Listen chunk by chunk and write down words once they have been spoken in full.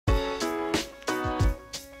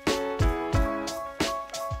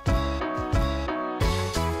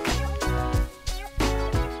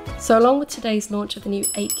So along with today's launch of the new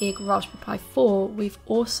 8GB Raspberry Pi 4, we've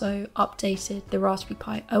also updated the Raspberry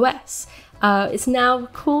Pi OS. It's now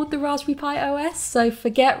called the Raspberry Pi OS, so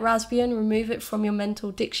forget Raspbian, remove it from your mental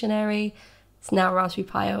dictionary. It's now Raspberry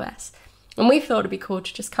Pi OS. And we thought it'd be cool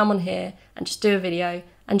to just come on here and just do a video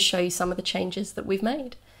and show you some of the changes that we've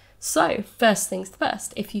made. So first things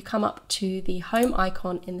first, if you come up to the home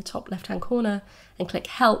icon in the top left-hand corner and click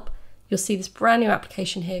help, you'll see this brand new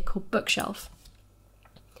application here called Bookshelf.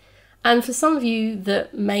 And for some of you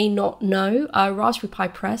that may not know, Raspberry Pi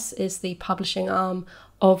Press is the publishing arm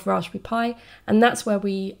of Raspberry Pi, and that's where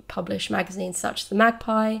we publish magazines such as the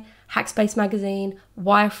Magpie, Hackspace Magazine,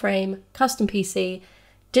 Wireframe, Custom PC,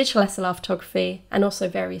 Digital SLR Photography, and also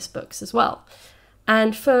various books as well.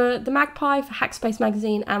 And for the Magpie, for Hackspace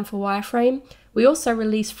Magazine, and for Wireframe, we also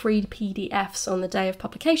release free PDFs on the day of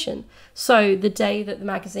publication. So the day that the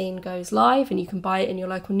magazine goes live and you can buy it in your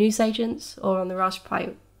local newsagents or on the Raspberry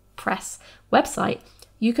Pi Press website,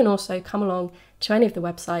 you can also come along to any of the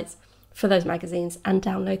websites for those magazines and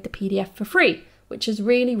download the PDF for free, which is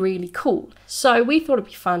really, really cool. So we thought it'd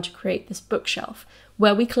be fun to create this bookshelf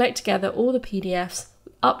where we collect together all the PDFs,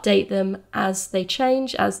 update them as they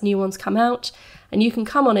change, as new ones come out, and you can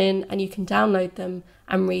come on in and you can download them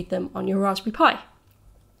and read them on your Raspberry Pi.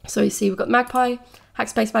 So you see we've got Magpie,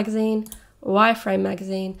 Hackspace Magazine, Wireframe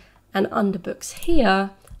Magazine, and under books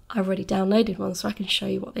here, I've already downloaded one so I can show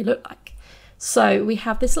you what they look like. So we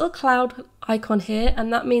have this little cloud icon here,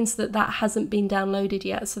 and that means that that hasn't been downloaded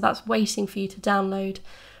yet. So that's waiting for you to download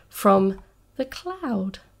from the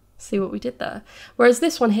cloud. See what we did there? Whereas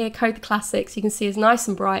this one here, Code the Classics, you can see is nice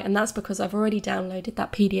and bright, and that's because I've already downloaded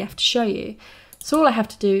that PDF to show you. So all I have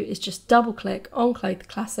to do is just double click on Code the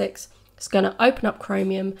Classics. It's going to open up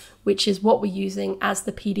Chromium, which is what we're using as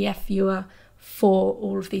the PDF viewer for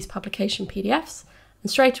all of these publication PDFs. And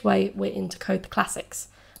straight away, we're into Code the Classics,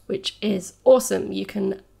 which is awesome. You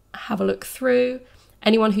can have a look through.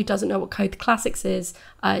 Anyone who doesn't know what Code the Classics is,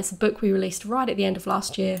 it's a book we released right at the end of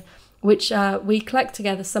last year, which we collect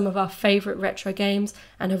together some of our favorite retro games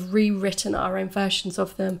and have rewritten our own versions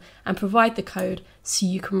of them and provide the code so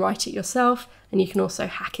you can write it yourself and you can also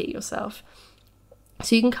hack it yourself.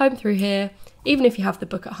 So you can comb through here, even if you have the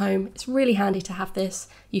book at home. It's really handy to have this.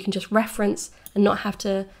 You can just reference and not have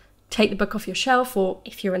to take the book off your shelf, or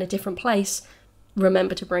if you're in a different place,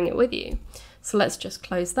 remember to bring it with you. So let's just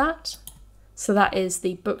close that. So that is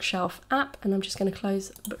the Bookshelf app, and I'm just going to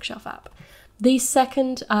close the Bookshelf app. The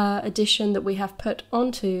second addition that we have put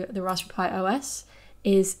onto the Raspberry Pi OS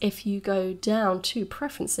is if you go down to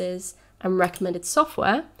Preferences and Recommended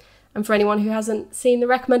Software, and for anyone who hasn't seen the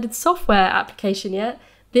Recommended Software application yet,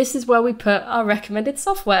 this is where we put our recommended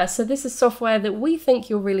software. So this is software that we think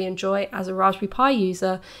you'll really enjoy as a Raspberry Pi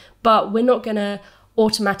user, but we're not going to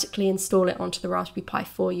automatically install it onto the Raspberry Pi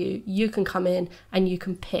for you. You can come in and you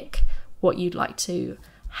can pick what you'd like to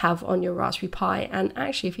have on your Raspberry Pi. And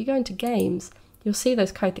actually, if you go into games, you'll see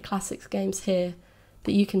those Code the Classics games here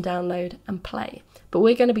that you can download and play. But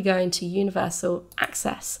we're going to be going to Universal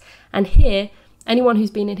Access. And here, anyone who's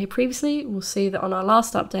been in here previously will see that on our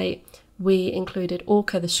last update, we included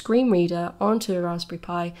Orca, the screen reader, onto the Raspberry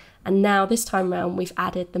Pi, and now this time around we've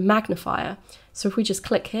added the magnifier. So if we just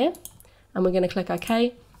click here, and we're going to click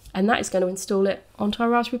OK, and that is going to install it onto our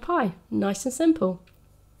Raspberry Pi. Nice and simple.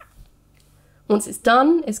 Once it's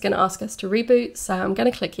done, it's going to ask us to reboot, so I'm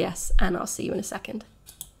going to click yes, and I'll see you in a second.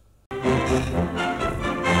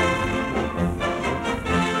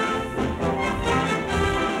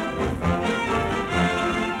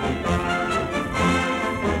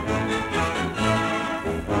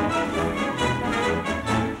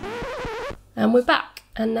 And we're back,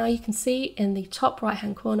 and now you can see in the top right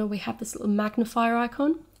hand corner we have this little magnifier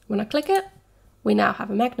icon. When I click it, we now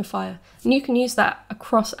have a magnifier, and you can use that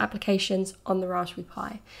across applications on the Raspberry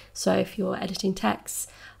Pi. So if you're editing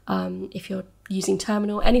text, if you're using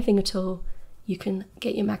Terminal, anything at all, you can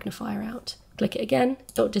get your magnifier out. Click it again,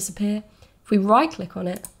 it'll disappear. If we right click on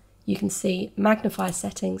it, you can see magnifier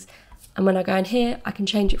settings, and when I go in here, I can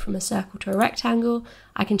change it from a circle to a rectangle.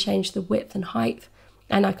 I can change the width and height,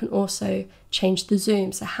 and I can also change the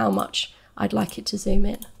zoom, so how much I'd like it to zoom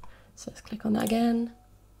in. So let's click on that again.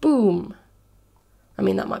 Boom. I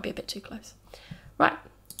mean, that might be a bit too close. Right.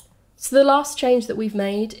 So the last change that we've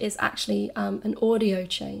made is actually an audio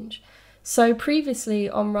change. So previously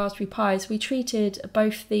on Raspberry Pis, we treated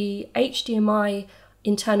both the HDMI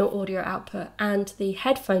internal audio output and the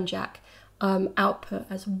headphone jack output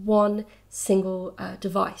as one single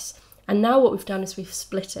device. And now what we've done is we've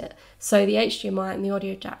split it. So the HDMI and the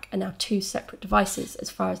audio jack are now two separate devices as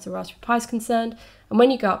far as the Raspberry Pi is concerned. And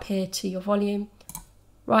when you go up here to your volume,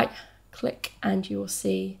 right click and you will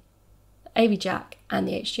see AV jack and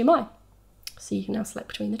the HDMI. So you can now select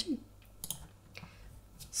between the two.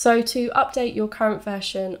 So to update your current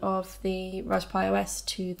version of the Raspberry Pi OS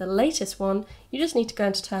to the latest one, you just need to go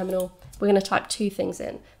into terminal. We're going to type two things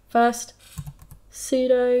in. First,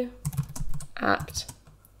 sudo apt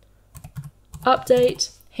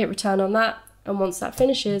update, hit return on that, and once that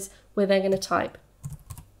finishes, we're then going to type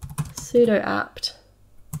sudo apt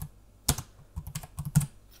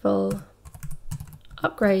full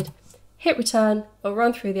upgrade, hit return. It'll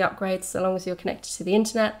run through the upgrades so long as you're connected to the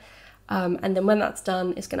internet. And then when that's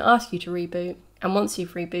done, it's going to ask you to reboot. And once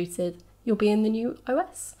you've rebooted, you'll be in the new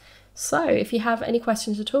OS. So if you have any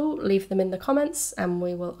questions at all, leave them in the comments and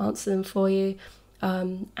we will answer them for you.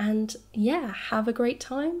 And yeah, have a great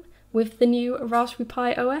time with the new Raspberry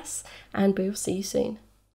Pi OS, and we will see you soon.